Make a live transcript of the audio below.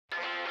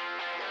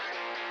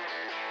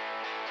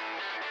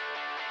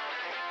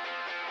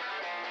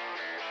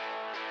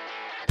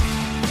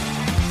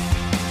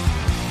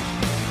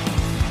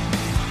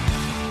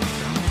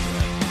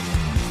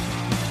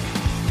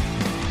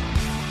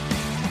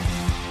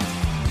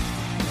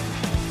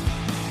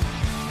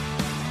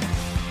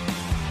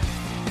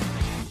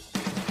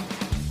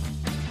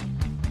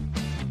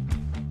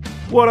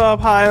What up,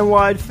 High and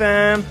Wide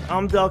fam?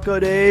 I'm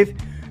Delco Dave,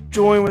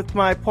 joined with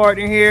my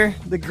partner here,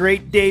 the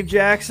great Dave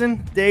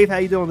Jackson. Dave, how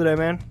you doing today,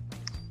 man?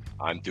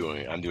 I'm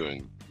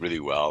doing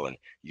really well, and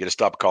you got to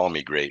stop calling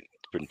me great.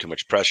 It's putting too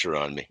much pressure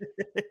on me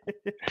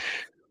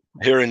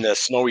here in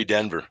snowy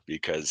Denver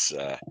because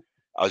I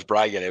was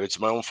bragging. It's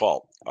my own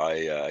fault.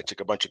 I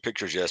took a bunch of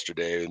pictures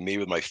yesterday with me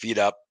with my feet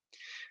up,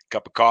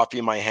 cup of coffee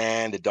in my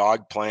hand, a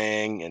dog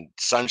playing, and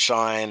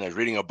sunshine. I was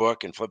reading a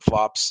book in flip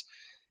flops,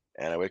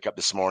 and I wake up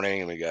this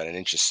morning and we got an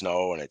inch of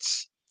snow, and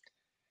it's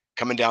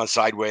coming down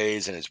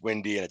sideways, and it's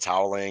windy and it's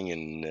howling,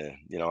 and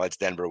that's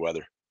Denver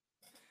weather.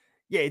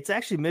 Yeah, it's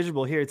actually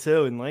miserable here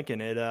too in Lincoln.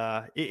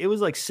 It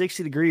was like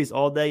 60 degrees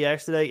all day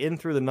yesterday, in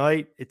through the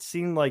night. It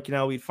seemed like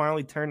we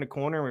finally turned the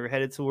corner and we were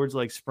headed towards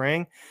like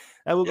spring.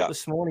 I woke up Yeah,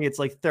 this morning, it's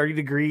like 30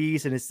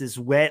 degrees and it's this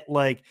wet,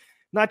 like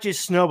not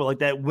just snow, but like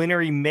that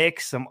wintry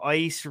mix, some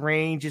ice,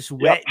 rain, just yep,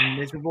 wet and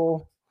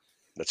miserable.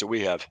 that's what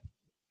we have.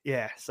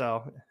 Yeah,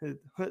 so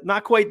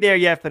not quite there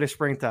yet for the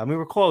springtime. We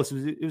were close.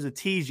 It was a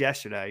tease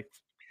yesterday.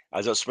 I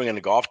was out swinging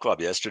the golf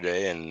club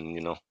yesterday, and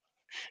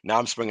now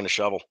I'm swinging a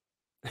shovel.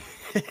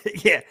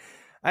 Yeah,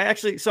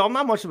 so I'm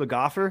not much of a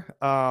golfer,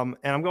 and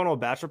I'm going to a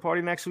bachelor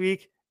party next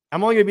week.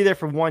 I'm only going to be there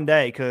for one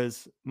day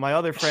because my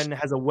other friend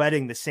has a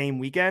wedding the same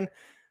weekend.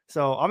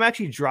 So I'm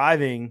actually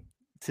driving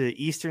to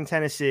Eastern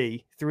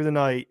Tennessee through the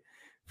night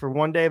for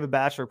one day of a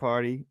bachelor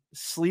party,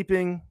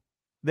 sleeping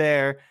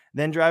there,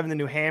 then driving to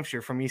New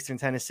Hampshire from Eastern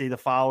Tennessee the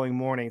following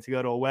morning to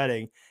go to a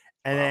wedding.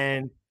 And Wow.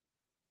 then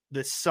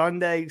the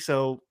Sunday,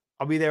 so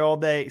I'll be there all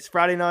day. It's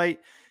Friday night.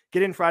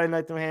 Get in Friday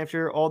night to New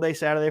Hampshire, all day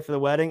Saturday for the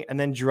wedding, and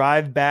then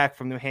drive back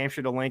from New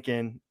Hampshire to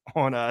Lincoln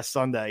on a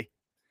Sunday.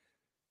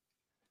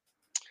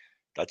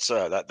 That's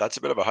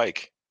a bit of a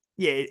hike.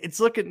 Yeah,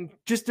 it's looking,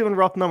 just doing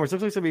rough numbers.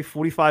 Looks like it's gonna be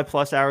 45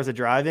 plus hours of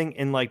driving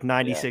in like Yeah.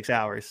 96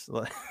 hours.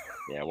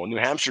 Yeah. Well, New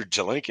Hampshire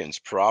to Lincoln's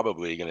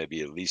probably going to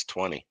be at least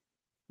 20.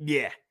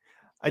 Yeah,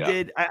 I Yeah.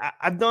 did.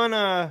 I've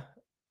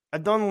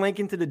done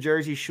Lincoln to the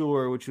Jersey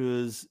Shore, which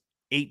was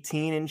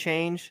 18 and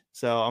change.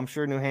 So I'm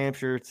sure New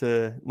Hampshire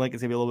to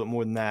Lincoln's gonna be a little bit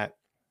more than that.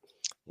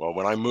 Well,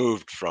 when I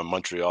moved from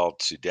Montreal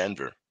to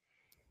Denver,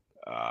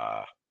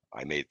 uh,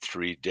 I made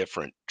 3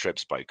 different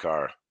trips by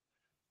car,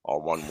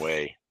 all one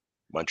way,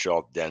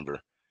 Montreal to Denver,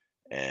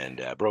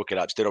 and broke it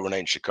up. Stayed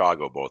overnight in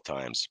Chicago both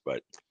times,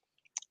 but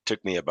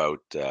took me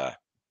about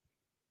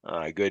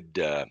a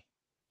good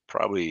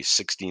probably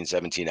 16,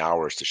 17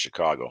 hours to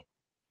Chicago.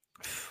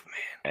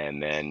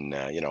 And then,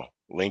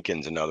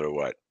 Lincoln's another,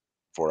 what,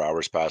 4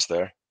 hours past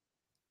there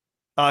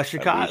at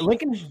Chicago,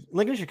 least.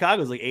 Lincoln,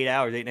 Chicago is like 8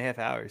 hours, 8.5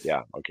 hours.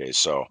 Yeah. Okay.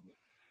 So,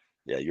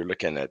 yeah, you're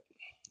looking at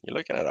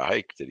a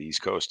hike to the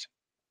East Coast.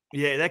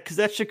 Yeah, because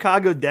that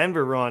Chicago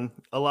Denver run,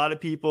 a lot of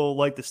people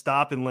like to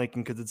stop in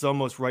Lincoln because it's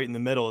almost right in the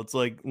middle. It's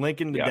like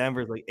Lincoln to Yeah.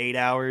 Denver is like 8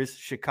 hours.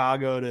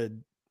 Chicago to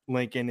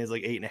Lincoln is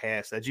like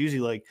 8.5. So that's usually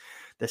like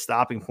the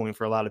stopping point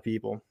for a lot of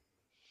people.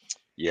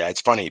 Yeah.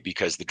 It's funny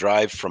because the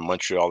drive from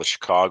Montreal to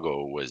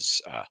Chicago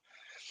was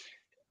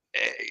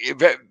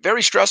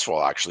very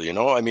stressful, actually.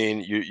 I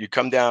mean, you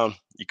come down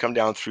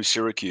through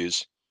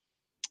Syracuse,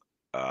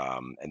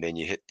 and then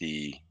you hit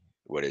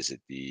what is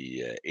it,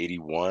 the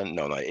 81?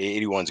 No,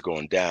 81's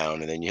going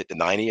down, and then you hit the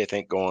 90, I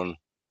think, going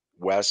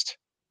west.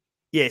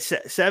 Yeah,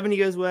 70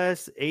 goes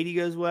west, 80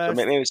 goes So west.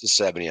 maybe it's the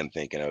 70 I'm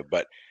thinking of,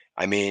 but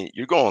I mean,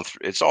 you're going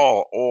through, it's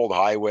all old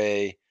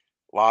highway,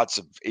 lots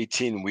of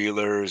 18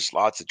 wheelers,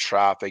 lots of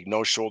traffic,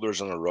 no shoulders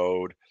on the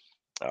road,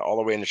 all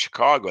the way into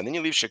Chicago. And then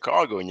you leave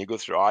Chicago and you go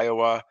through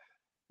Iowa,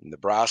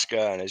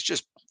 Nebraska, and it's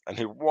just, I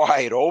mean,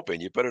 wide open.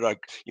 You put it on,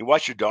 you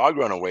watch your dog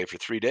run away for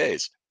 3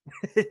 days.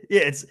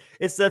 Yeah,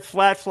 it's that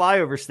flat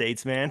flyover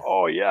states, man.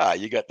 Oh yeah,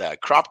 you got that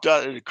crop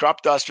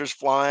dusters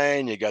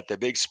flying. You got the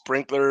big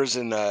sprinklers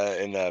in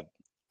on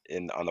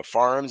the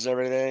farms and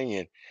everything.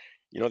 And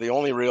the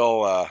only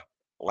real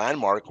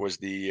landmark was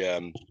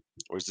the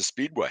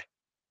Speedway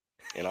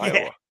in Yeah,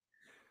 Iowa.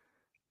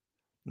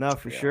 no,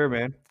 for Yeah. sure,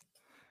 man.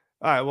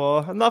 All right,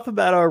 well, enough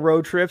about our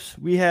road trips.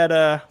 We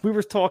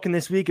were talking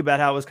this week about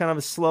how it was kind of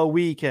a slow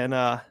week, and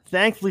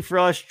thankfully for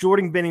us,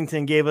 Jordan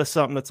Binnington gave us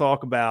something to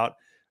talk about.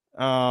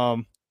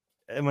 And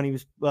when he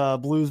was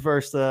Blues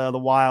versus the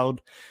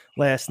Wild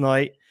last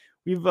night,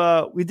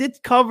 we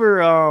did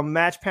cover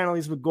match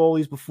penalties with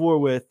goalies before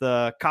with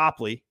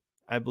Copley,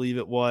 I believe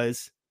it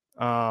was.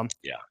 Yeah.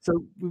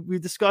 So we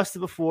discussed it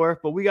before,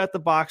 but we got the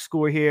box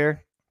score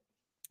here,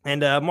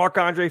 and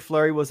Marc-Andre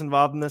Fleury was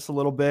involved in this a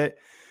little bit.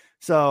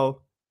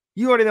 So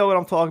you already know what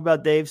I'm talking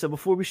about, Dave. So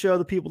before we show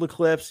the people the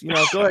clips,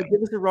 go ahead,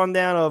 give us a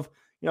rundown of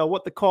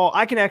what the call.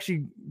 I can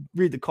actually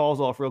read the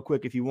calls off real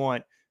quick if you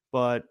want,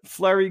 but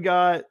Fleury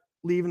got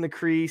leaving the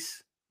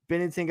crease.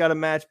 Binnington got a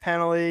match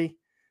penalty.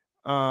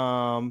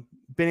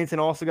 Binnington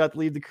also got to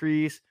leave the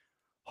crease.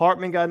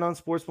 Hartman got an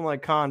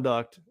unsportsmanlike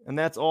conduct, and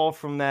that's all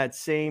from that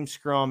same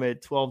scrum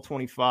at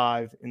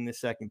 12:25 in the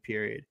second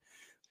period.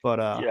 But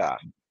Yeah.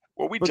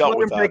 Well, we but go dealt ahead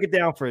with and break that. it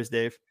down for us,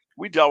 Dave.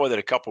 We dealt with it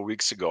a couple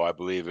weeks ago. I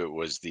believe it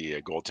was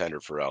the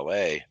goaltender for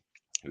LA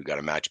who got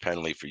a match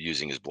penalty for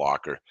using his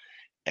blocker,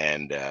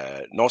 and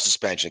no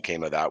suspension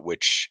came of that,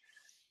 which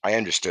I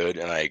understood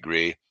and I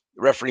agree.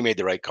 The referee made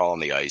the right call on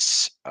the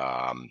ice.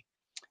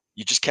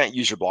 You just can't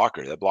use your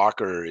blocker. The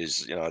blocker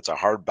is, it's a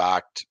hard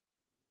backed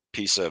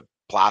piece of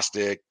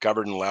plastic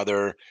covered in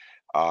leather.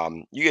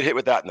 You get hit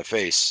with that in the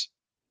face.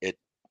 It,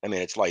 I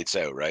mean, it's lights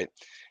out, right?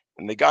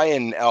 And the guy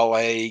in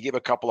LA gave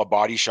a couple of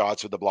body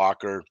shots with the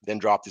blocker, then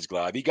dropped his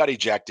glove. He got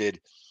ejected,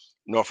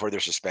 no further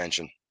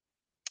suspension.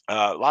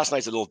 Last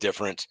night's a little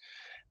different.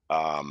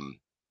 Um,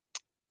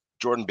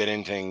 Jordan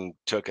Binnington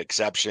took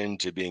exception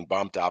to being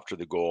bumped after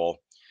the goal.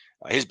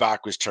 His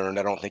back was turned.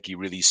 I don't think he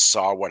really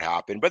saw what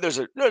happened, but there's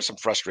some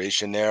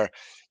frustration there.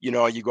 You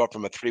go up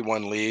from a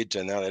 3-1 lead,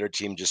 and now the other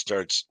team just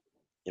starts,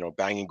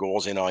 banging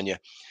goals in on you.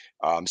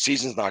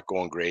 Season's not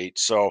going great,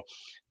 so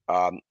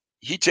um,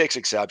 he takes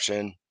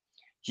exception.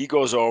 He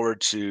goes over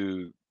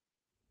to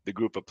the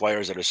group of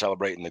players that are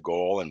celebrating the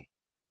goal and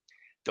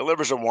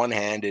delivers a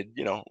one-handed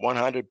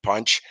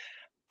punch.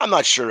 I'm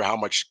not sure how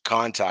much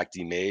contact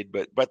he made,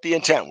 but the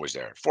intent was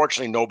there.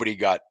 Fortunately, nobody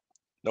got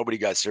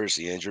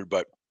seriously injured.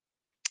 But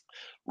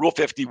Rule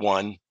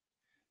 51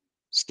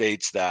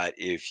 states that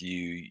if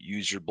you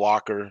use your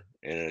blocker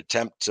in an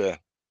attempt to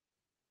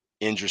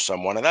injure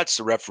someone, and that's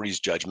the referee's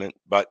judgment.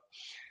 But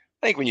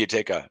I think when you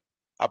take a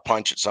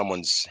punch at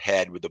someone's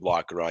head with the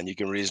blocker on, you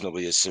can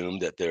reasonably assume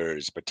that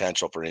there's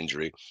potential for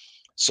injury.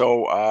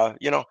 So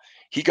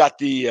he got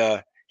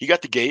the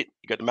gate,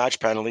 he got the match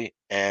penalty,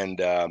 and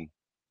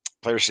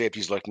player safety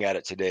is looking at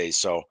it today.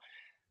 So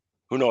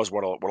who knows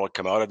what'll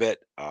come out of it?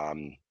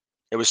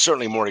 It was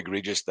certainly more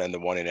egregious than the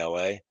one in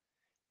LA,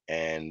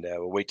 and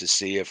we'll wait to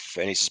see if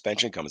any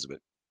suspension comes of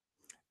it.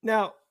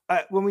 Now,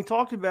 when we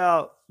talked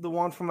about the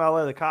one from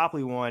LA, the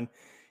Copley one,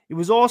 it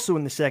was also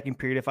in the second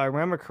period, if I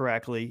remember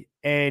correctly.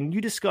 And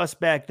you discussed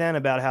back then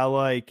about how,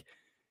 like,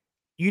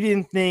 you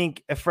didn't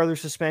think a further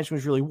suspension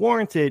was really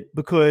warranted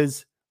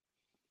because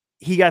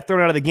he got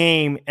thrown out of the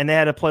game and they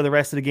had to play the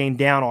rest of the game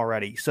down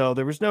already. So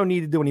there was no need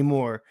to do any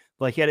more.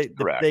 Like, they had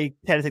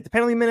to take the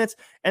penalty minutes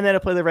and then to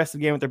play the rest of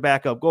the game with their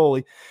backup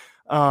goalie.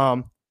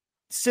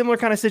 Similar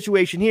kind of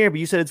situation here, but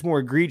you said it's more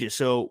egregious.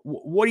 So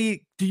what do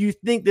you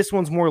think this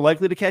one's more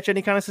likely to catch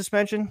any kind of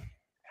suspension?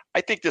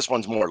 I think this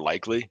one's more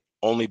likely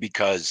only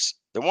because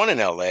the one in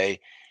LA,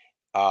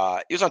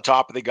 he was on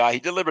top of the guy. He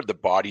delivered the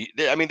body.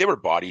 I mean, they were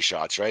body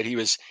shots, right? He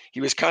was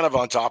kind of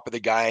on top of the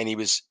guy, and he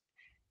was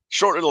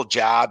short little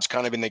jabs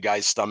kind of in the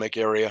guy's stomach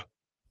area.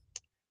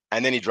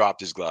 And then he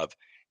dropped his glove.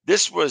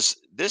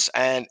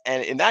 And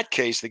in that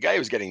case, the guy who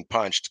was getting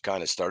punched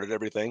kind of started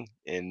everything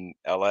in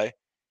LA.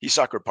 He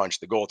sucker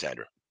punched the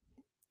goaltender.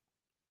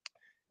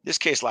 This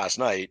case last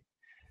night,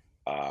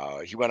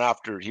 he went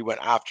after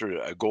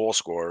a goal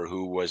scorer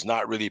who was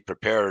not really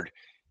prepared.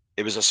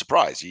 It was a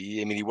surprise.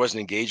 He wasn't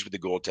engaged with the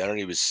goaltender.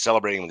 He was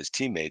celebrating with his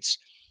teammates,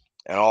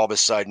 and all of a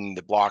sudden,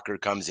 the blocker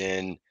comes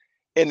in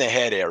the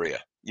head area,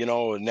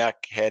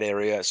 neck, head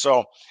area.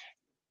 So,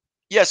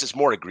 yes, it's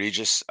more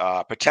egregious.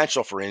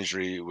 Potential for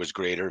injury was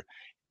greater,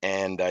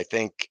 and I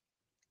think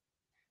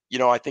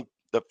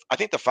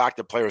the fact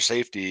that player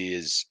safety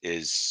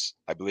is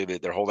I believe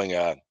that they're holding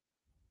a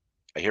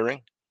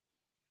hearing.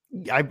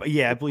 I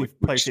believe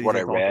which is what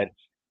I read.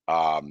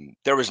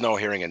 There was no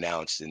hearing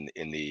announced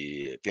in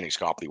the Phoenix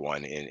Copley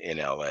one in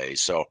LA.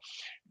 So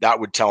that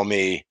would tell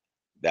me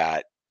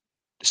that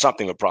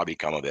something would probably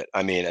come of it.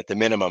 I mean, at the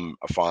minimum,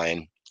 a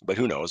fine, but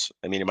who knows?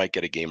 I mean, it might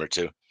get a game or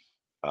two.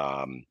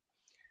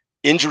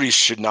 Injuries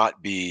should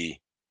not be,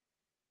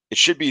 it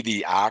should be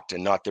the act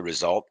and not the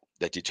result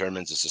that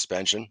determines a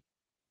suspension.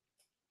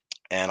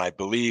 And I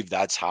believe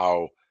that's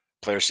how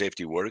player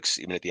safety works,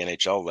 even at the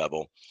NHL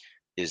level,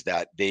 is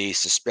that they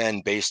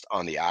suspend based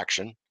on the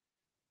action.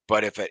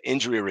 But if an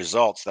injury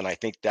results, then I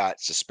think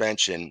that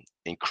suspension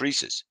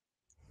increases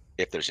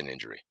if there's an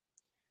injury.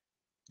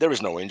 There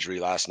was no injury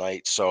last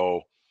night,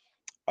 so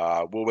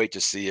we'll wait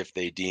to see if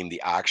they deem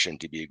the action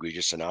to be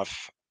egregious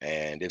enough.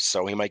 And if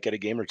so, he might get a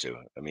game or two.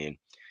 I mean,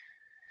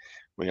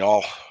 we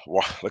all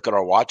look at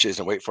our watches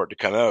and wait for it to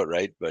come out,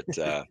 right? But,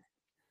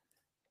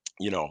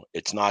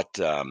 it's not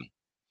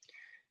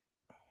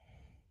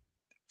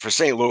for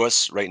St.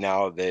 Louis right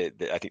now. I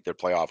think their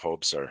playoff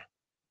hopes are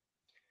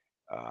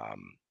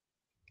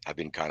have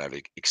been kind of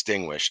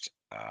extinguished.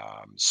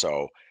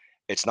 So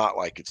it's not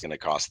like it's going to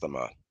cost them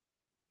a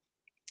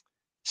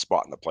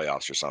spot in the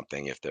playoffs or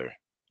something if their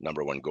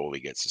number one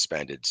goalie gets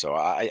suspended. So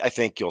I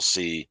think you'll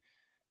see.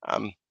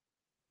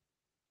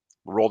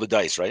 Roll the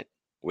dice, right?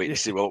 Wait and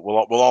see. We'll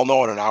all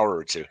know in an hour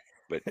or two.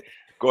 But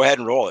go ahead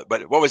and roll it.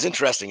 But what was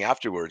interesting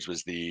afterwards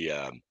was the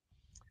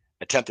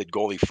attempted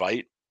goalie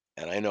fight,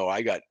 and I know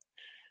I got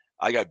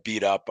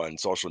beat up on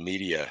social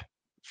media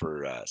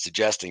for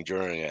suggesting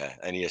during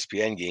an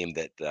ESPN game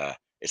that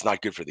it's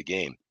not good for the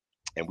game.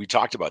 And we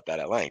talked about that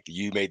at length.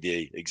 You made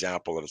the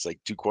example of it's like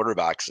two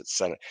quarterbacks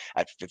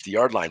at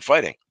 50-yard line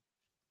fighting.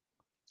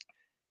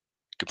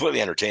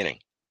 Completely entertaining.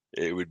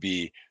 It would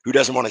be, who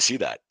doesn't want to see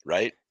that,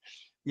 right?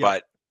 Yeah.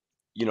 But,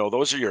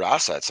 those are your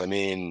assets. I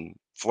mean,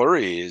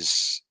 Fleury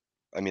is,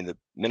 the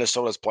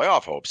Minnesota's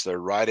playoff hopes. They're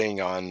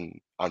riding on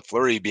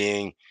Fleury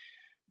being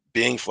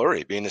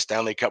Fleury, being the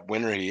Stanley Cup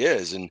winner he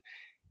is. And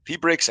he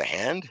breaks a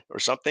hand or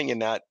something in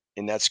that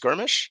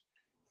skirmish,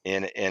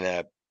 in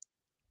a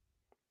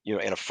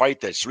in a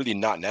fight that's really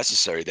not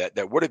necessary,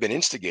 that would have been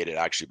instigated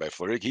actually by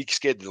Fleury. He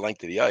skated the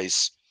length of the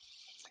ice,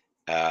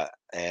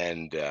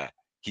 and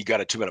he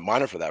got a 2-minute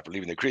minor for that, for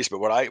leaving the crease. But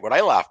what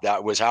I laughed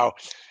at was how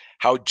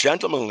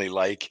gentlemanly,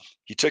 like,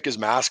 he took his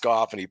mask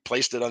off and he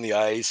placed it on the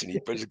ice and he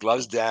put his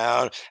gloves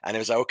down, and it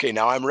was like, okay,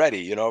 now I'm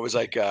ready. It was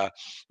like a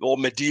little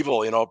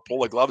medieval,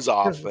 pull the gloves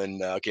off,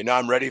 and okay, now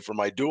I'm ready for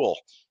my duel.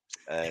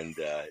 And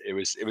it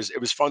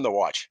was fun to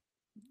watch.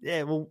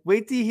 Yeah, well,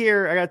 wait till you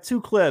hear. I got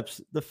 2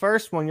 clips. The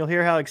first one, you'll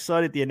hear how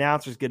excited the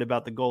announcers get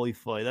about the goalie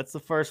fight. That's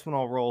the first one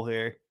I'll roll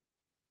here.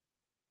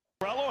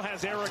 Rello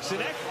has Eriksson,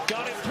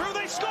 got it through,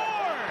 they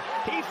score!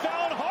 He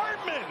found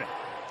Hartman!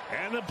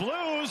 And the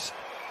Blues,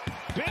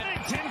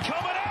 Binnington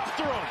coming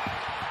after him!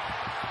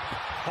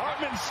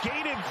 Hartman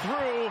skated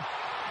through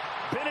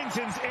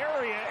Binnington's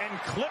area and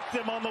clipped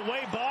him on the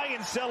way by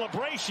in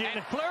celebration.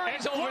 And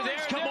Fleury's over there,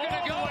 come all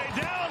the way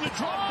down to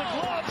drop the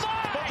gloves,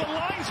 but the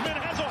linesman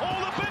has a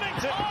hold of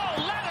Binnington. Oh,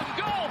 let him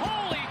go!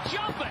 Holy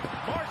jumping!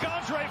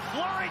 Marc-Andre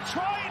Fleury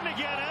trying to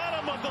get at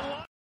him, but the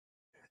line.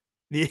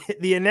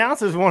 The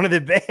announcers wanted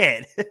it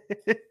bad.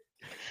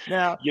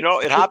 Now,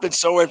 it happens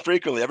so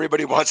infrequently.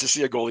 Everybody wants to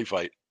see a goalie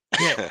fight.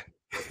 Yeah.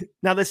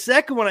 Now, the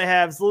second one I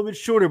have is a little bit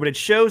shorter, but it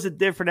shows a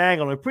different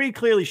angle. And it pretty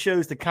clearly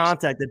shows the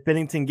contact that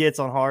Binnington gets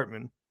on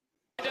Hartman.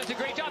 He does a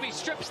great job. He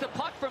strips the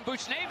puck from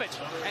Buchnevich,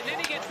 and then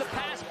he gets the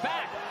pass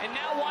back. And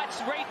now watch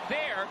right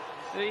there.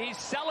 He's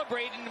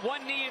celebrating,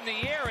 one knee in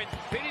the air, and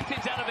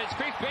Binnington's out of his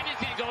crease.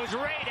 Binnington goes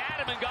right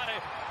at him and got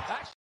it.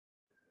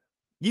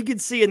 You can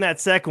see in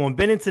that second one,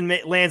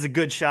 Binnington lands a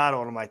good shot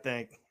on him, I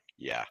think.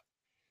 Yeah,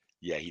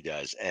 he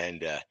does.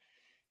 And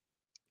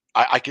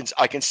I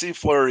can see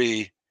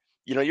Fleury.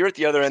 You're at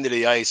the other end of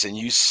the ice, and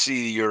you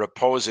see your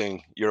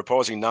opposing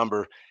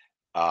number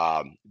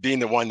being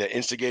the one that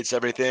instigates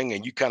everything,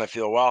 and you kind of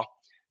feel, well,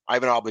 I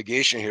have an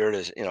obligation here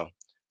to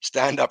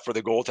stand up for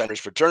the goaltenders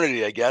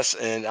fraternity, I guess,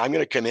 and I'm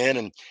going to come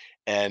in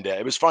and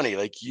it was funny,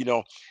 like he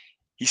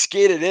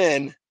skated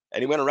in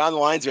and he went around the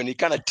lines and he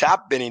kind of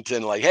tapped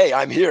Binnington like, hey,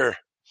 I'm here.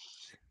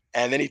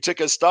 And then he took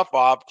his stuff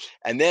off,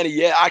 and then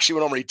he actually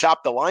went over and he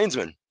tapped the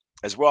linesman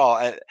as well.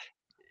 And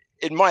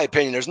in my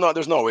opinion, there's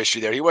no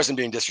issue there. He wasn't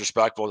being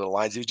disrespectful to the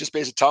lines. He was just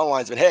basically telling the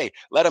linesman, hey,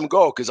 let him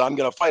go because I'm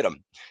going to fight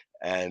him.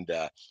 And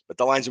but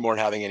the linesmen weren't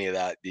having any of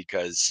that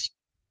because,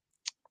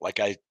 like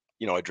I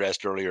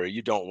addressed earlier,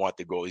 you don't want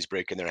the goalies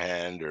breaking their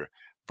hand or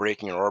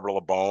breaking an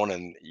orbital bone.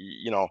 And,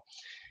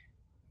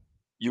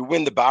 you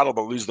win the battle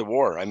but lose the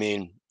war. I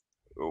mean,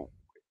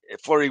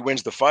 if Fleury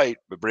wins the fight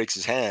but breaks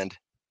his hand,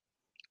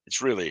 it's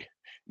really,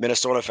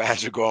 Minnesota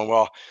fans are going,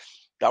 well,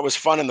 that was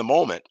fun in the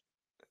moment,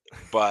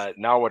 but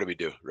now what do we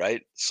do,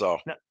 right? So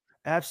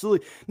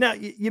absolutely. Now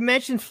you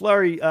mentioned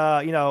Fleury,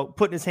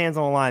 putting his hands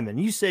on the lineman.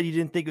 You said you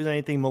didn't think it was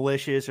anything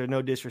malicious or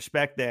no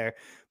disrespect there,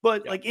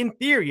 but like in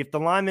theory, if the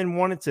lineman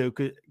wanted to,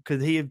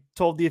 could he have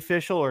told the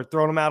official or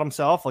thrown him out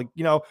himself? Like,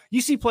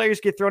 you see players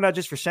get thrown out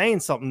just for saying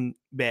something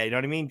bad. You know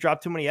what I mean?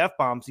 Drop too many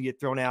F-bombs to get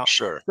thrown out.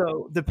 Sure.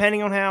 So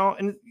depending on how,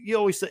 and you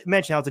always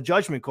mention how it's a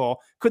judgment call,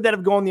 could that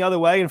have gone the other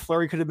way and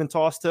Fleury could have been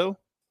tossed too?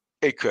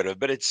 It could have,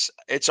 but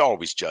it's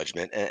always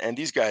judgment. And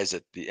these guys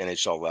at the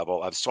NHL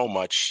level have so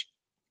much.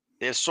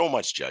 There's so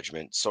much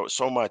judgment,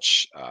 so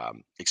much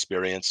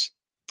experience,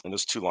 and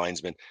those two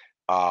linesmen,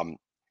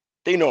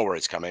 they know where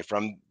it's coming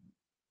from.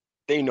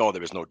 They know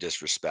there was no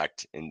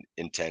disrespect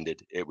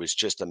intended. It was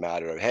just a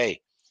matter of,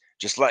 hey,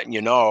 just letting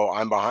you know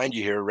I'm behind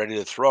you here, ready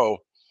to throw.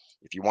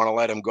 If you want to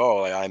let him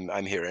go,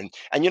 I'm here.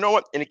 And you know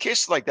what? In a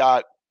case like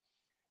that,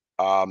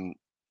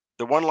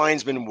 the one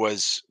linesman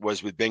was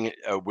with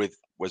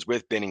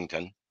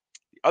Binnington.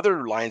 The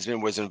other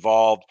linesman was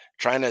involved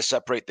trying to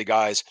separate the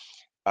guys.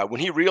 When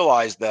he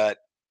realized that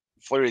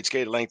Fleury had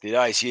skated length of the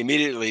ice, he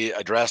immediately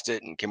addressed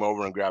it and came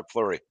over and grabbed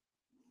Fleury.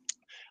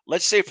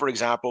 Let's say, for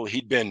example,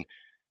 he'd been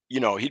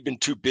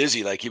too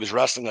busy, like he was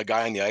wrestling a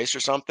guy on the ice or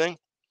something.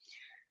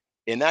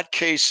 In that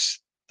case,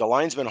 the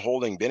linesman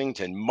holding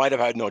Binnington might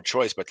have had no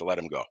choice but to let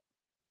him go.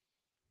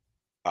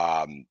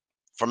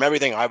 From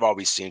everything I've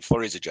always seen,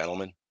 Fleury's a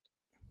gentleman.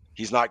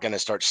 He's not going to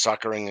start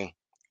suckering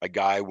a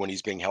guy when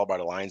he's being held by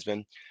the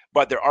linesman.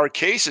 But there are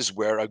cases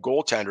where a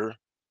goaltender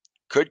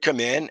could come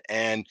in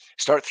and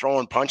start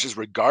throwing punches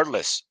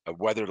regardless of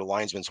whether the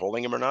linesman's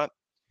holding him or not.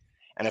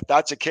 And if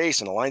that's the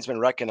case and the linesman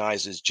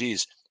recognizes,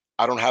 geez,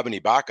 I don't have any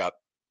backup,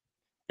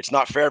 it's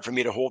not fair for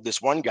me to hold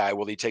this one guy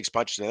while he takes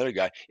punches to another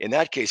guy. In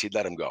that case, he'd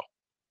let him go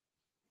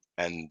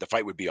and the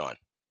fight would be on.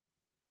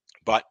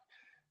 But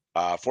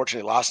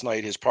fortunately, last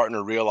night, his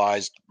partner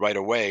realized right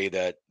away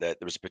that there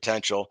was a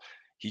potential.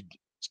 He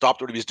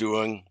stopped what he was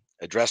doing,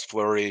 addressed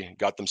Fleury,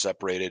 got them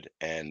separated.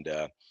 And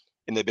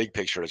in the big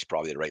picture, it's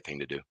probably the right thing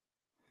to do.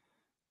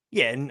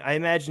 Yeah, and I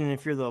imagine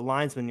if you're the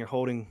linesman, you're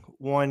holding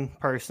one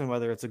person,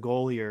 whether it's a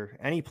goalie or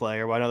any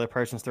player, while another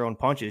person's throwing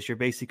punches, you're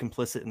basically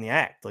complicit in the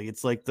act. Like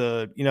it's like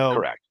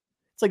Correct.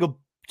 It's like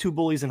two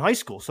bullies in high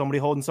school, somebody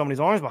holding somebody's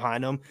arms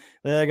behind them,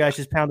 the other guy's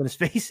just pounding his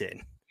face in.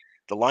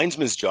 The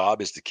linesman's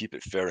job is to keep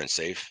it fair and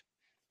safe.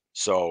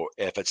 So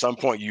if at some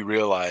point you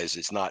realize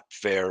it's not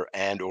fair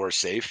and or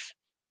safe,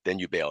 then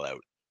you bail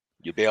out.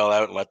 You bail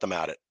out and let them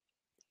at it.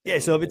 Yeah,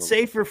 so if it's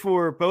safer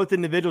for both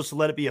individuals to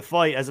let it be a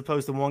fight as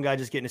opposed to one guy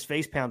just getting his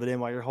face pounded in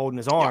while you're holding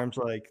his arms,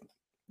 like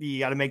you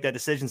got to make that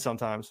decision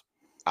sometimes.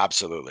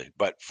 Absolutely.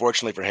 But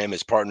fortunately for him,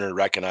 his partner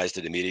recognized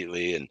it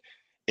immediately and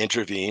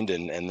intervened,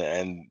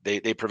 and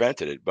they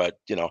prevented it. But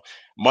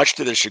much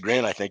to the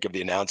chagrin, I think, of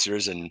the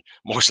announcers and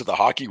most of the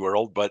hockey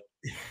world. But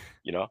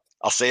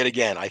I'll say it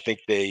again. I think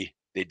they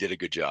did a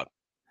good job.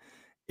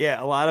 Yeah,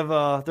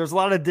 there's a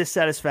lot of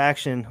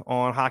dissatisfaction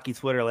on hockey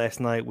Twitter last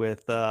night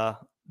with the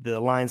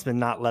linesman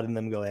not letting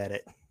them go at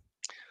it.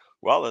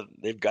 Well,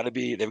 they've got to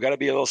be a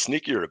little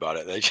sneakier about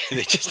it.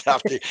 They just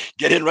have to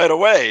get in right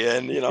away,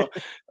 and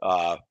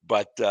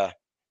but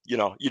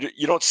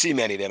you don't see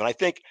many of them. And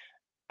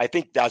I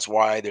think that's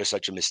why there's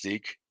such a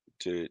mystique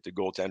to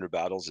goaltender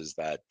battles, is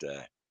that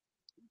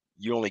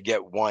you only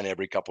get one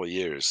every couple of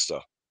years.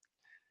 So,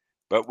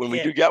 but when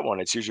we do get one,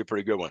 it's usually a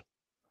pretty good one.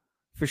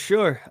 For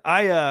sure.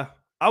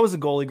 I was a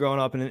goalie growing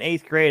up, and in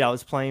 8th grade, I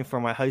was playing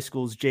for my high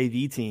school's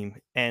JV team,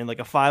 and like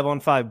a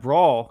 5-on-5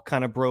 brawl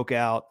kind of broke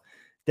out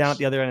down at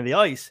the other end of the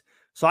ice.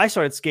 So I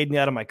started skating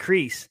out of my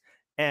crease,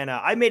 and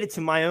I made it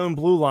to my own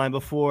blue line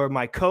before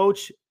my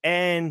coach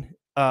and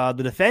the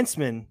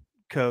defenseman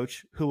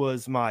coach, who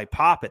was my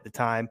pop at the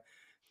time,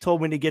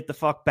 told me to get the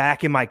fuck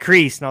back in my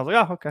crease. And I was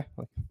like, oh, okay.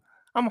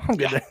 I'm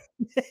good.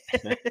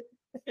 Yeah.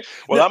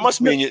 Well, that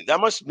must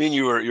mean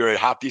you're a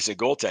half decent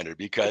goaltender,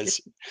 because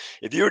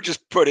if you were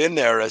just put in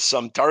there as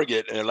some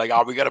target and they're like,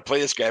 oh, we got to play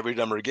this guy every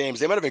number of games,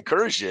 they might have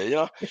encouraged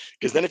you,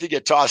 because then if you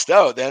get tossed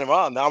out, then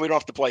now we don't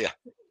have to play you.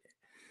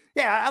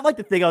 Yeah, I'd like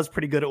to think I was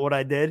pretty good at what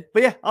I did,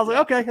 but yeah, I was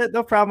like, okay,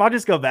 no problem. I'll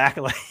just go back.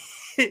 Like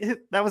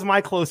that was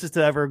my closest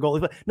to ever a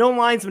goalie. But no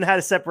linesman had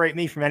to separate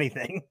me from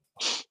anything.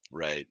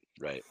 Right.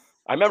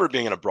 I remember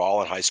being in a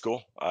brawl in high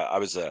school. I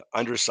was an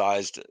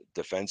undersized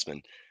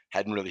defenseman,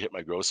 hadn't really hit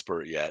my growth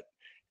spurt yet.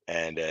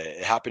 And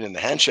it happened in the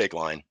handshake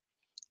line.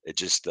 It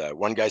just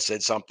one guy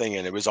said something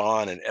and it was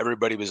on, and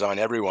everybody was on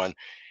everyone.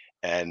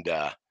 And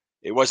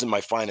it wasn't my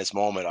finest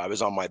moment. I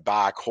was on my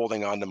back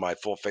holding on to my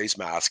full face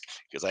mask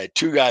because I had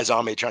two guys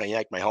on me trying to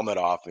yank my helmet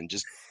off and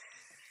just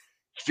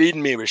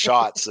feeding me with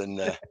shots. And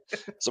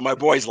so my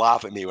boys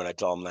laugh at me when I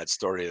tell them that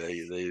story.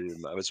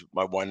 I was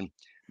my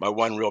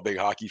one real big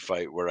hockey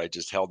fight where I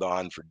just held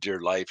on for dear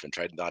life and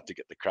tried not to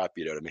get the crap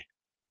beat out of me.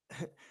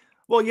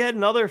 Well, you had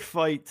another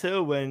fight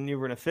too when you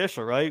were an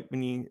official, right?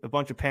 When a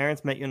bunch of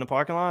parents met you in the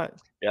parking lot.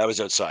 Yeah, I was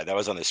outside. That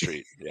was on the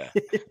street. Yeah,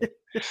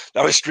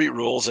 that was street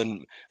rules.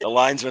 And the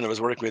linesman that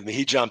was working with me,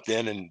 he jumped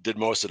in and did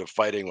most of the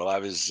fighting while I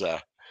was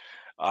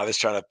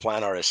trying to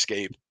plan our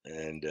escape.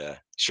 And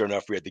sure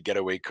enough, we had the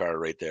getaway car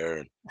right there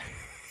and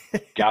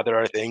gathered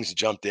our things,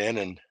 jumped in,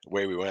 and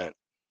away we went.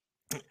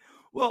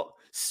 Well,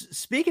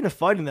 speaking of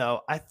fighting,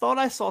 though, I thought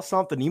I saw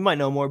something. You might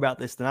know more about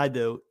this than I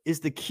do. Is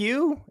the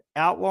Q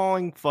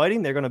outlawing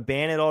fighting? They're going to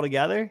ban it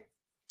altogether?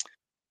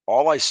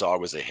 All I saw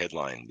was a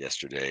headline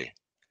yesterday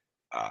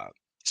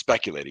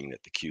speculating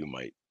that the Q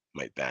might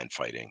ban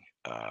fighting.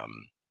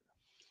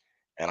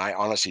 And I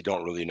honestly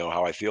don't really know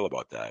how I feel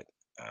about that.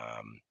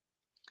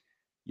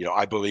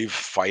 I believe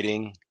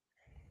fighting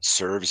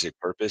serves a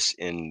purpose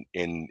in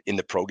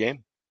the pro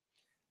game.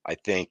 I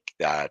think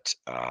that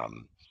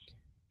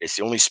it's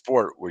the only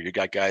sport where you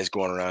got guys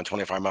going around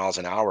 25 miles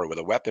an hour with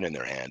a weapon in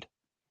their hand,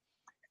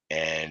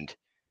 and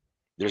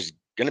there's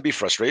going to be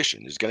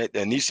frustration.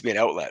 There needs to be an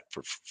outlet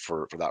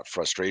for that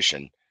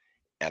frustration,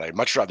 and I'd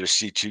much rather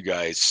see two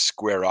guys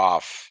square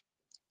off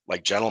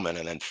like gentlemen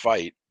and then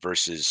fight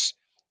versus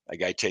a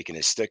guy taking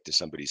his stick to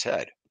somebody's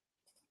head.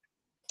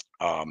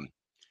 I'm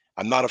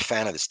not a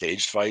fan of the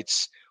staged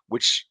fights,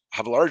 which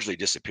have largely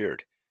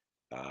disappeared.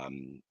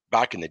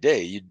 Back in the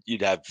day,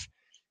 you'd have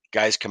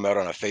guys come out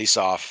on a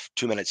face-off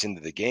 2 minutes into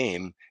the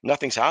game,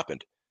 nothing's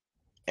happened,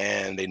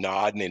 and they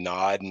nod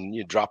and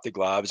you drop the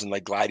gloves and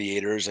like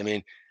gladiators. I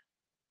mean,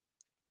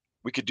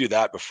 we could do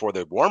that before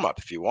the warm-up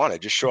if you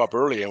wanted. Just show up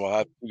early and we'll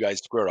have you guys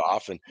square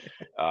off. And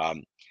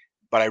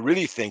but I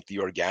really think the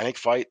organic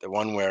fight, the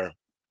one where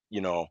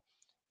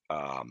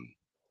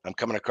I'm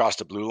coming across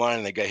the blue line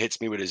and the guy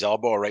hits me with his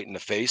elbow right in the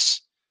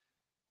face.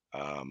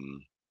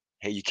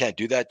 Hey, you can't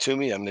do that to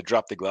me. I'm going to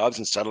drop the gloves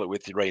and settle it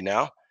with you right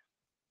now.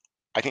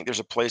 I think there's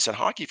a place in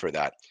hockey for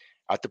that.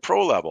 At the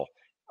pro level,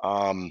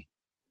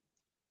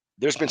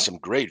 there's been some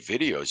great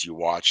videos you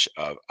watch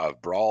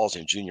of brawls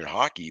in junior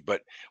hockey,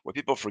 but what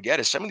people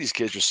forget is some of these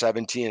kids are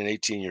 17 and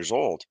 18 years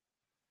old.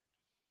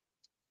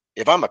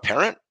 If I'm a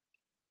parent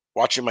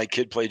watching my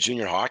kid play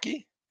junior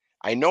hockey,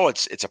 I know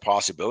it's a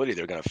possibility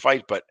they're going to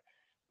fight, but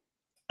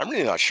I'm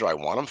really not sure I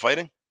want them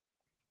fighting.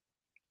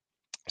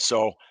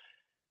 So,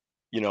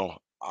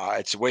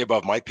 it's way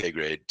above my pay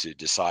grade to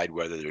decide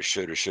whether there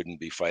should or shouldn't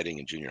be fighting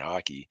in junior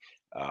hockey.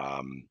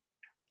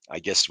 I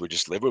guess we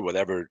just live with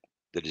whatever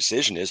the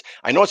decision is.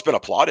 I know it's been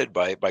applauded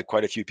by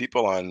quite a few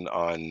people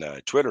on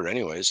Twitter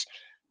anyways,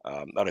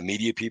 a lot of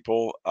media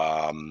people.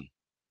 I'm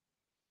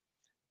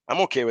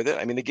okay with it.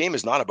 I mean, the game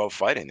is not about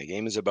fighting. The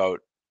game is about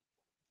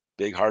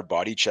big, hard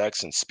body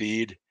checks and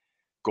speed.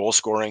 goal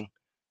scoring.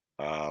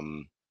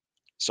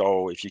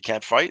 So if you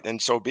can't fight, then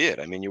so be it.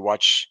 I mean, you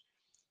watch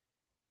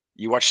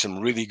some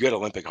really good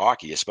Olympic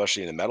hockey,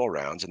 especially in the medal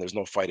rounds, and there's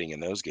no fighting in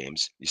those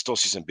games. You still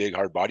see some big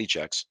hard body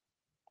checks.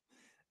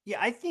 Yeah,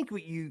 I think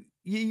what you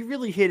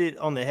really hit it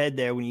on the head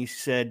there when you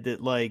said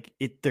that, like,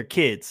 they're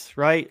kids,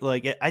 right?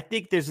 Like, I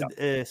think there's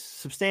a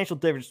substantial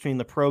difference between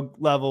the pro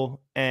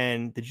level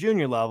and the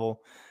junior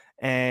level.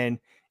 And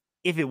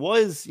if it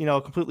was,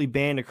 completely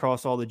banned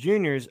across all the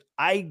juniors,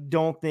 I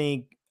don't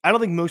think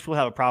most people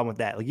have a problem with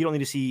that. Like, you don't need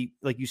to see,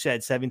 like you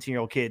said,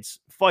 17-year-old kids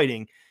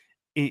fighting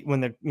when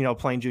they're,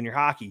 playing junior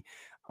hockey.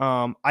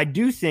 I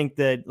do think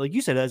that, like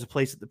you said, there's a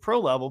place at the pro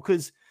level,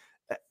 because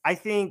I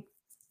think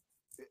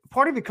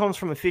part of it comes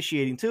from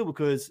officiating too,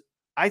 because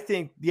I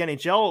think the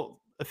NHL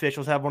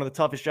officials have one of the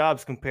toughest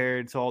jobs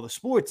compared to all the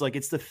sports. Like,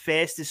 it's the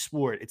fastest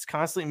sport. It's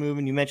constantly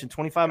moving. You mentioned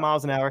 25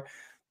 miles an hour.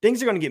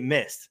 Things are going to get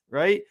missed,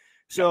 right?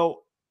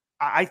 So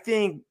I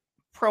think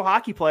pro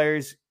hockey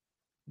players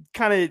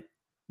kind of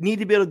need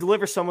to be able to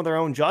deliver some of their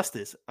own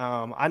justice.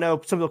 I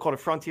know some people call it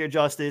frontier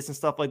justice and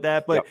stuff like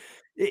that, but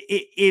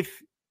if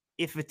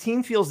a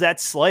team feels that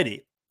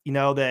slighted,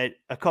 that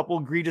a couple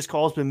egregious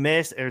calls been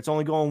missed or it's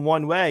only going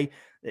one way,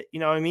 you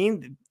know what I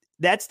mean?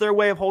 That's their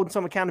way of holding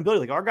some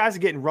accountability. Like, our guys are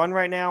getting run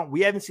right now.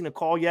 We haven't seen a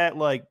call yet.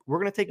 Like, we're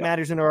going to take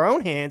matters into our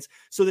own hands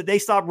so that they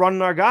stop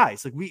running our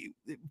guys. Like,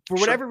 for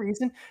whatever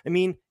reason, I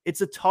mean,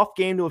 it's a tough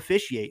game to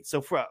officiate.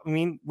 So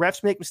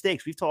refs make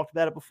mistakes. We've talked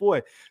about it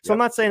before. So I'm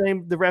not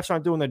saying the refs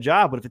aren't doing their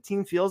job, but if a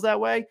team feels that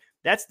way,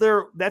 that's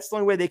the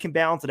only way they can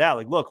balance it out.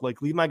 Like, look,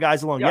 leave my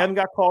guys alone. You haven't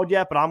got called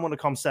yet, but I'm going to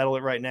come settle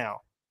it right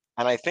now.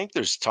 And I think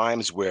there's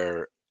times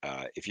where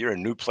if you're a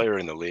new player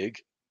in the league,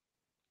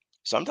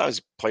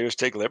 sometimes players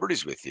take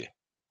liberties with you.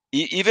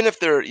 Even if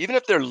they're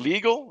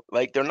legal,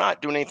 like, they're not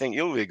doing anything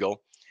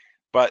illegal,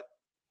 but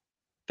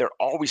they're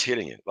always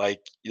hitting it. Like,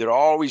 they're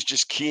always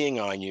just keying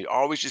on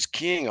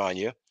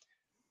you.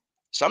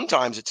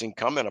 Sometimes it's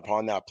incumbent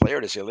upon that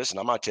player to say, listen,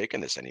 I'm not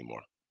taking this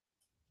anymore.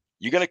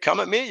 You're going to come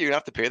at me, you're going to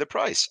have to pay the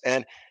price.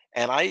 And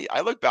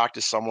I look back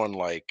to someone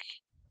like,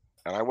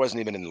 and I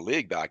wasn't even in the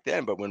league back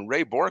then, but when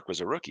Ray Bourque was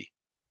a rookie,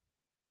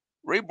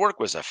 Ray Bourque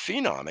was a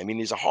phenom. I mean,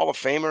 he's a Hall of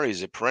Famer.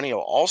 He's a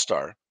perennial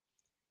all-star.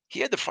 He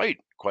had to fight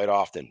quite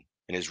often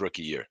in his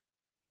rookie year.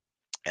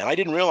 And I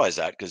didn't realize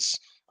that because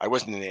I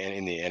wasn't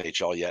in the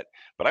NHL yet.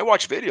 But I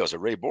watched videos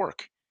of Ray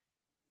Bourque.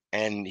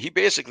 And he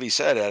basically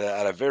said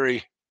at a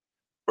very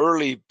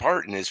early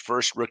part in his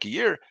first rookie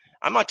year,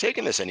 I'm not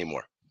taking this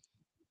anymore.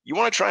 You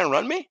want to try and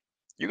run me?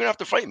 You're going to have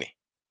to fight me.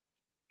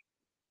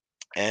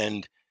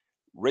 And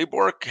Ray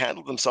Bourque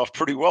handled himself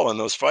pretty well in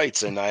those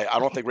fights. And I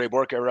don't think Ray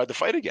Bourque ever had to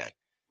fight again.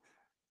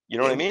 You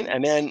know what I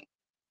mean?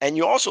 And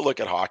you also look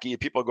at hockey,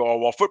 people go, oh,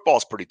 well,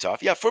 football's pretty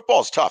tough. Yeah,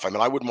 football's tough. I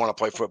mean, I wouldn't want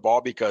to play football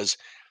because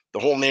the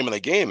whole name of the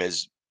game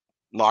is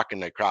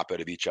knocking the crap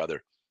out of each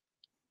other.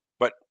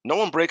 But no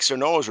one breaks their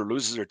nose or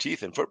loses their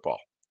teeth in football.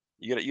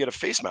 You get a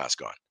face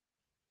mask on.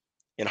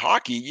 In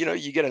hockey,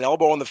 you get an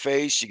elbow in the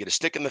face, you get a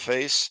stick in the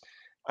face.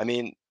 I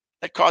mean,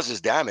 that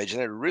causes damage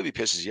and it really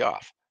pisses you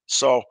off.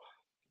 So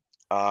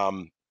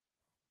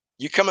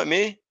you come at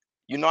me,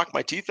 you knock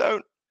my teeth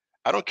out.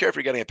 I don't care if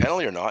you're getting a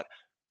penalty or not.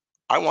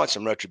 I want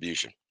some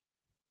retribution.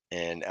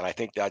 And I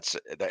think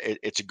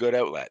it's a good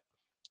outlet.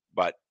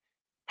 But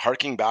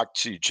harking back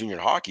to junior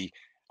hockey,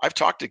 I've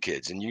talked to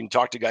kids, and you can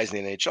talk to guys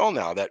in the NHL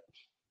now, that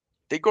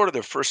they go to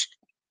their first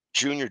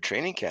junior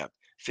training camp,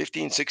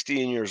 15,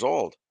 16 years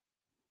old,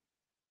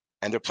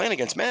 and they're playing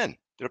against men.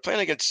 They're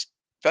playing against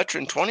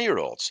veteran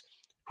 20-year-olds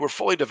who are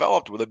fully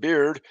developed with a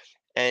beard.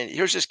 And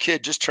here's this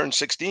kid just turned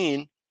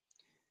 16,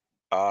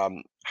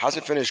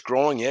 hasn't finished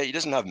growing yet. He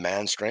doesn't have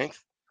man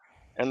strength.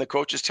 And the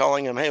coach is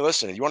telling him, hey,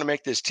 listen, if you want to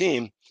make this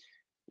team,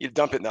 you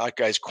dump it in that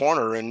guy's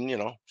corner and,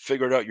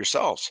 figure it out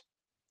yourselves.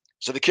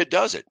 So the kid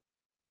does it,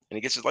 and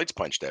he gets his lights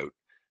punched out.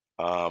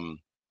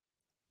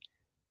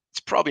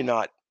 It's probably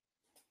not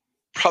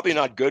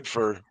good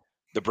for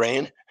the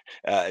brain.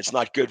 It's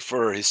not good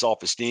for his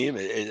self-esteem.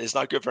 It's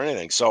not good for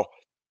anything. So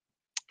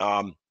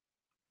I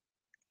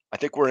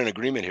think we're in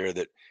agreement here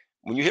that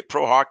when you hit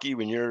pro hockey,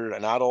 when you're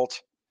an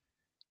adult,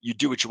 you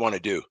do what you want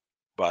to do.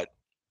 But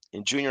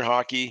in junior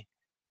hockey,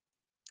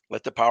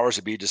 let the powers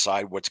that be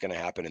decide what's going to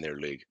happen in their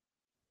league.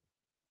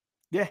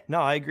 Yeah, no,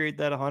 I agree with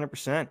that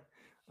 100%.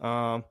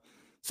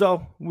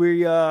 So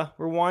we're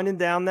winding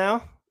down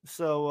now.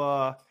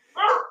 So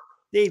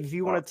Dave, if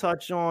you want to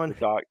touch on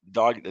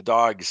the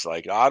dog's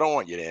like, I don't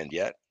want you to end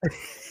yet.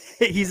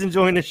 He's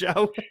enjoying the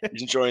show.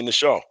 He's enjoying the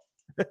show.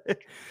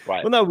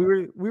 Right. Well, no,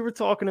 we were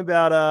talking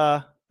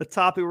about the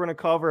topic we're going to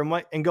cover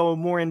and go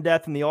more in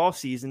depth in the off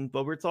season,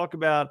 but we're talking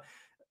about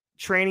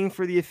training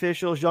for the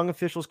officials, young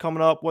officials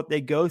coming up, what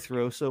they go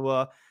through. So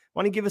why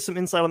don't you give us some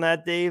insight on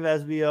that, Dave,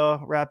 as we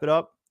wrap it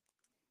up?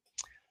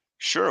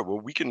 Sure. Well,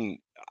 we can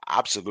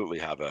absolutely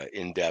have an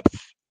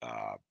in-depth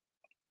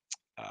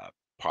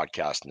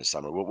podcast in the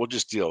summer. We'll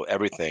just deal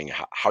everything,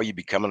 how you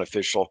become an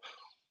official,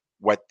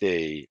 what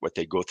they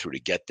go through to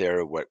get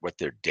there, what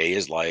their day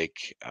is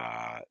like,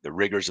 the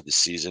rigors of the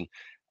season.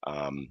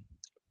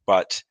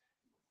 But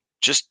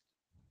just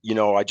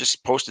I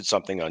just posted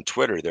something on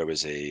Twitter. There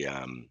was a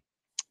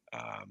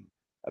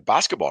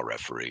basketball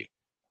referee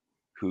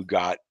who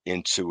got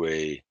into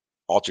a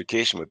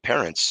altercation with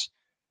parents.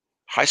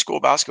 High school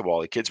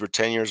basketball. The kids were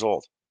 10 years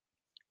old.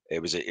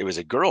 It was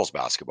a girls'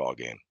 basketball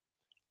game,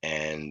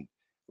 and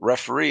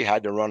referee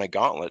had to run a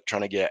gauntlet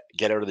trying to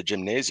get out of the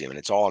gymnasium, and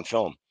it's all on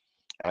film.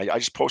 I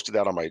just posted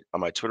that on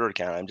my Twitter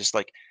account. I'm just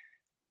like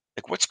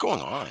what's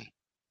going on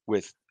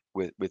with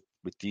with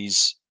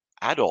these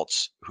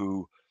adults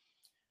who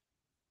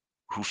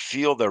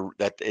feel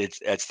that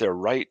it's their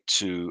right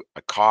to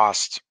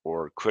accost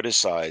or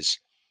criticize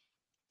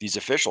these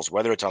officials,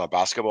 whether it's on a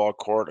basketball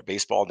court, a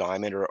baseball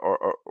diamond,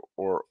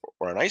 or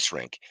an ice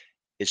rink.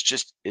 It's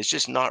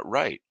just not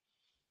right.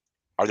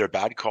 Are there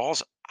bad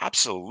calls?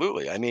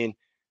 Absolutely. I mean,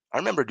 I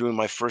remember doing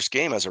my first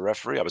game as a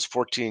referee. I was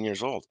 14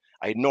 years old.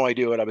 I had no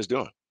idea what I was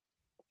doing.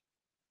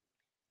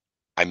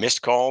 I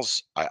missed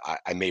calls.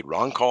 I made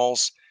wrong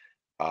calls.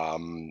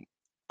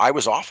 I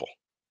was awful.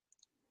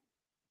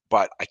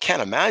 But I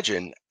can't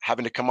imagine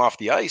having to come off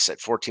the ice at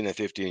 14 and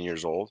 15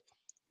 years old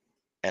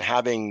and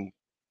having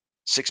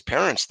 6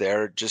 parents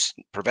there just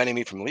preventing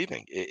me from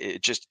leaving.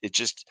 It's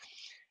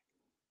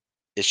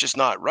just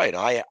not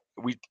right.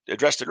 We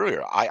addressed it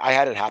earlier. I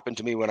had it happen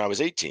to me when I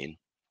was 18.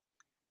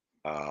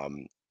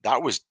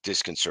 That was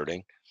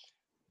disconcerting.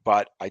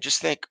 But I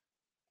just think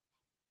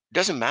it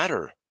doesn't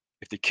matter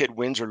if the kid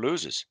wins or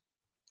loses.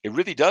 It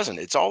really doesn't.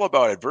 It's all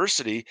about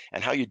adversity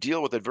and how you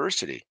deal with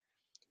adversity.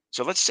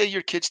 So let's say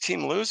your kid's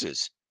team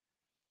loses.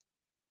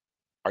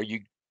 Are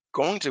you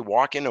going to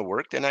walk into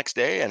work the next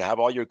day and have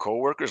all your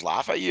coworkers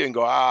laugh at you and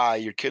go,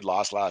 your kid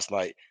lost last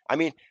night? I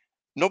mean,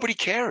 nobody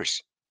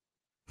cares.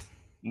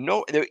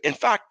 No, in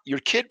fact, your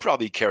kid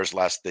probably cares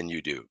less than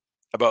you do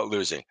about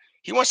losing.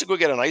 He wants to go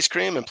get an ice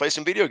cream and play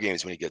some video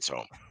games when he gets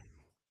home.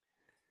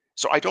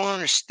 So I don't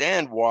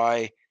understand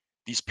why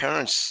these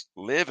parents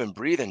live and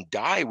breathe and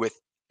die with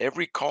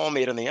every call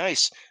made on the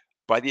ice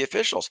by the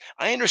officials.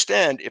 I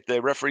understand if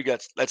the referee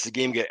lets the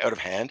game get out of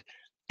hand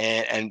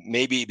and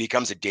maybe it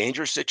becomes a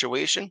dangerous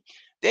situation,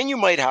 then you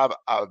might have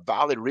a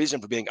valid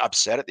reason for being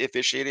upset at the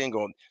officiating and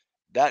going,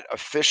 that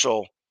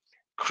official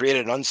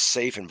created an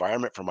unsafe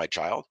environment for my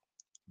child.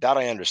 That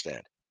I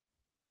understand.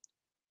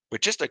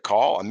 But just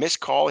a missed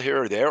call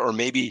here or there, or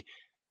maybe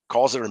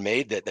calls that are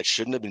made that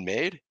shouldn't have been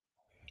made,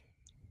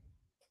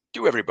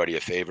 do everybody a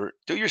favor.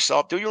 Do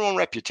yourself, do your own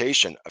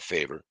reputation a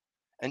favor,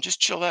 and just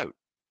chill out.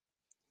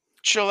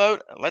 Chill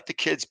out and let the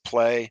kids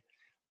play.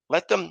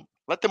 Let them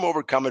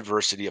overcome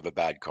adversity of a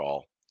bad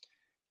call.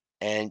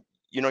 And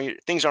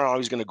things aren't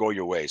always going to go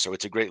your way. So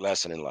it's a great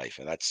lesson in life.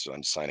 And that's what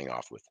I'm signing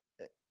off with.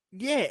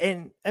 Yeah.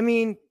 And I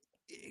mean,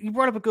 you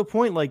brought up a good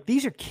point. Like,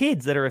 these are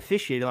kids that are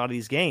officiating a lot of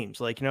these games.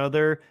 Like,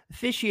 they're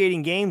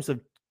officiating games of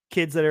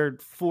kids that are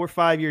 4 or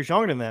 5 years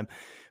younger than them,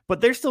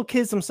 but they're still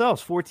kids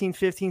themselves, 14,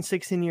 15,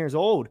 16 years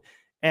old.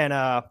 And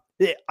the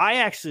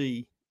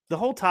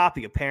whole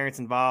topic of parents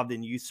involved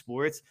in youth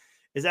sports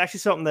is actually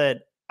something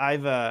that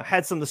I've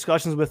had some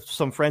discussions with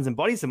some friends and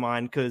buddies of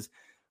mine, because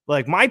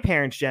like my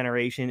parents'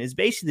 generation is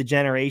basically the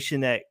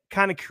generation that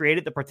kind of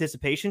created the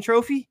participation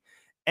trophy,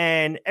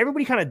 and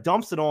everybody kind of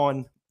dumps it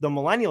on the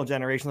millennial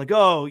generation. Like,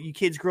 oh, you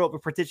kids grow up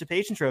with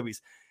participation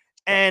trophies.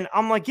 And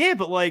I'm like, yeah,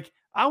 but like,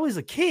 I was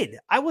a kid.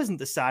 I wasn't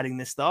deciding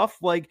this stuff.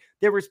 Like,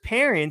 there was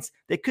parents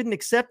that couldn't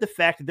accept the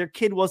fact that their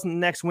kid wasn't the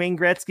next Wayne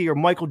Gretzky or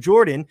Michael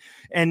Jordan,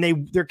 and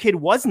their kid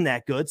wasn't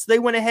that good. So they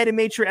went ahead and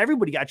made sure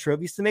everybody got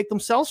trophies to make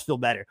themselves feel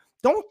better.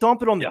 Don't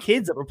dump it on the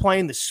kids that were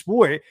playing the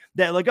sport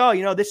that like,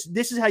 oh,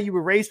 this is how you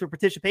were raised for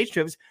participation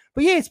trophies.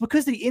 But yeah, it's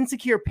because of the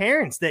insecure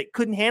parents that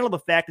couldn't handle the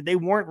fact that they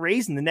weren't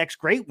raising the next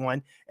great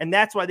one. And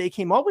that's why they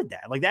came up with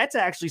that. Like, that's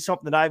actually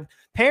something that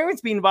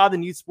parents being involved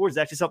in youth sports is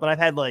actually something I've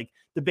had like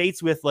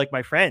debates with like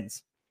my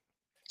friends.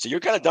 So you're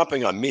kind of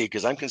dumping on me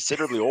because I'm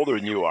considerably older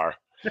than you are.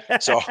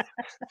 So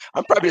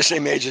I'm probably the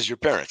same age as your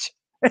parents.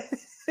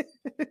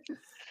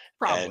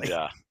 Probably.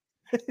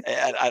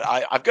 And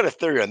I've got a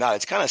theory on that.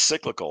 It's kind of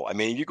cyclical. I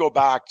mean, you go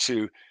back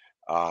to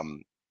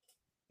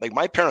like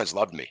my parents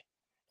loved me,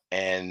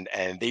 and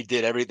they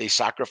did everything. They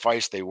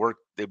sacrificed. They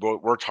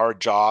worked hard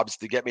jobs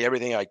to get me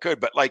everything I could.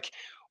 But like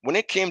when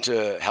it came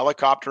to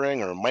helicoptering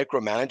or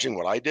micromanaging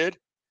what I did,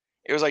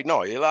 it was like,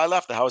 no, I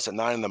left the house at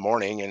 9 a.m.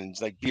 and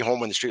it's like, be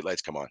home when the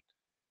streetlights come on.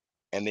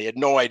 And they had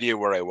no idea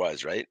where I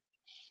was, right?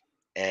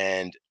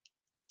 And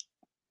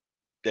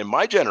then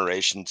my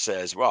generation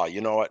says, well,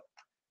 you know what?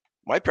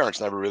 My parents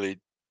never really,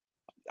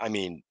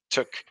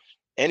 took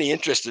any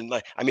interest in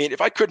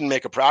if I couldn't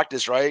make a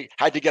practice, right,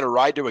 had to get a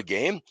ride to a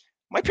game,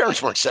 my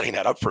parents weren't setting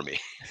that up for me.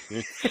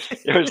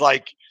 It was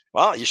like,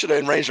 well, you should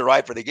have arranged a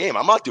ride for the game.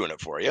 I'm not doing it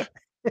for you.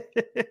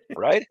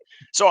 Right?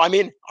 So, I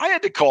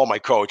had to call my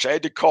coach. I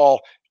had to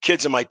call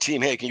kids on my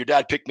team. Hey, can your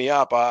dad pick me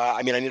up?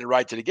 I need a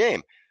ride to the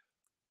game.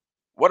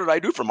 What did I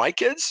do for my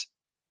kids?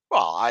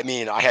 Well, I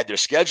had their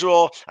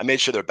schedule. I made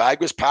sure their bag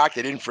was packed.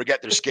 They didn't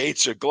forget their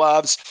skates or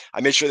gloves.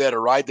 I made sure they had a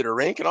ride to the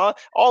rink and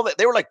all that.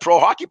 They were like pro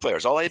hockey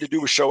players. All I had to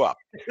do was show up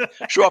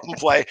and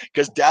play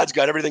because dad's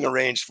got everything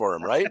arranged for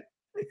them, right?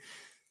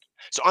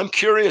 So I'm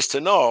curious to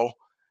know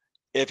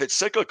if it's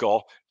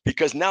cyclical,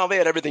 because now they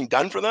had everything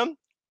done for them.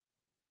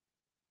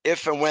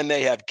 If and when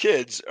they have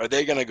kids, are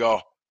they going to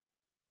go,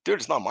 dude,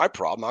 it's not my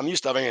problem. I'm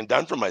used to having it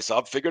done for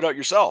myself. Figure it out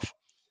yourself.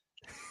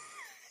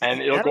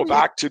 And it'll go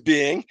back to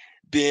being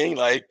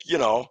like,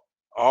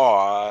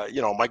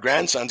 my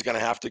grandson's going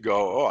to have to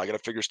go, I got to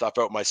figure stuff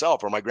out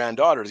myself, or my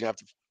granddaughter's going to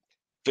have to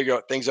figure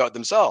out things out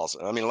themselves.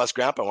 I mean, unless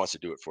grandpa wants to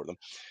do it for them.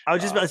 I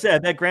was just about to say, I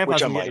bet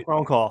grandpa's going to get a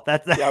phone call.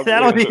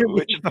 That'll be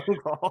a phone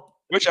call.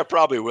 Which I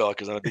probably will,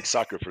 because I'm a big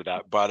sucker for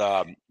that. But,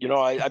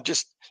 I'm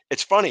just,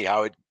 it's funny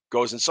how it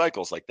goes in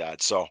cycles like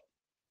that. So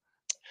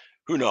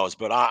who knows?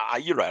 But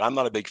you're right. I'm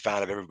not a big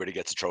fan of everybody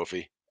gets a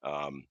trophy.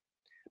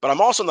 But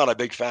I'm also not a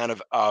big fan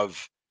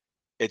of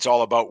it's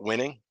all about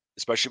winning,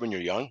 especially when you're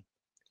young.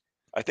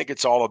 I think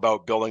it's all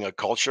about building a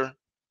culture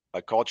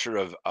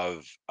of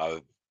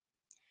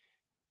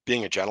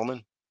being a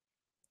gentleman,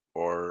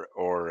 or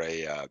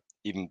a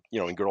even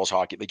in girls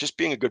hockey, like just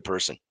being a good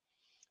person.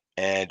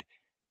 And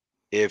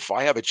if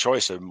I have a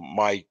choice of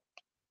my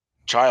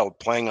child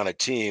playing on a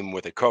team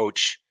with a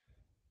coach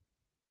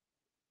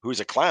who's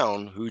a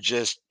clown, who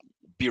just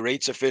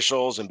berates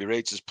officials and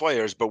berates his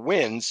players but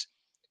wins,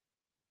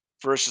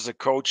 versus a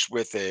coach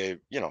with an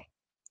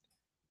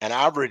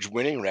average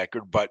winning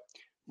record but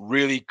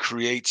really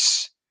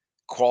creates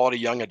quality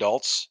young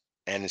adults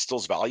and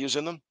instills values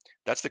in them,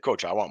 that's the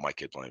coach I want my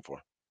kid playing for.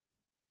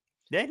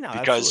 Yeah, no,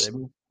 because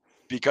absolutely.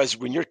 because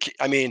when you're,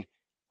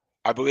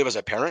 I believe as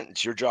a parent,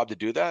 it's your job to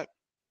do that.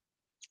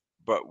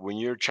 But when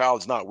your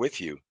child's not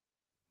with you,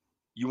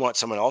 you want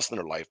someone else in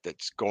their life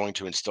that's going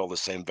to instill the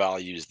same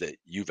values that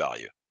you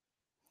value.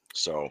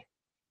 So,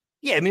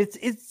 yeah, I mean,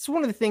 it's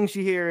one of the things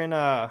you hear in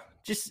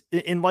just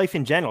in life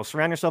in general.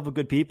 Surround yourself with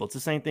good people. It's the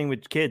same thing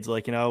with kids.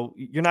 Like,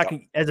 you're not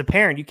gonna, as a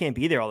parent, you can't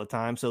be there all the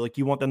time. So like,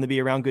 you want them to be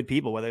around good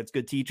people, whether it's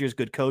good teachers,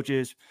 good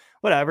coaches,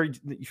 whatever,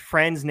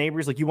 friends,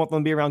 neighbors. Like, you want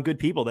them to be around good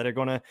people that are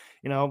gonna,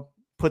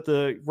 put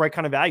the right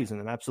kind of values in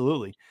them.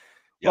 Absolutely.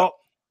 Yeah. Well,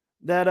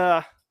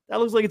 that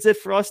looks like it's it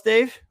for us,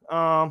 Dave.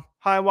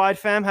 High Wide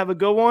fam, have a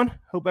good one.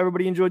 Hope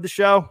everybody enjoyed the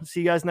show.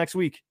 See you guys next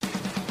week.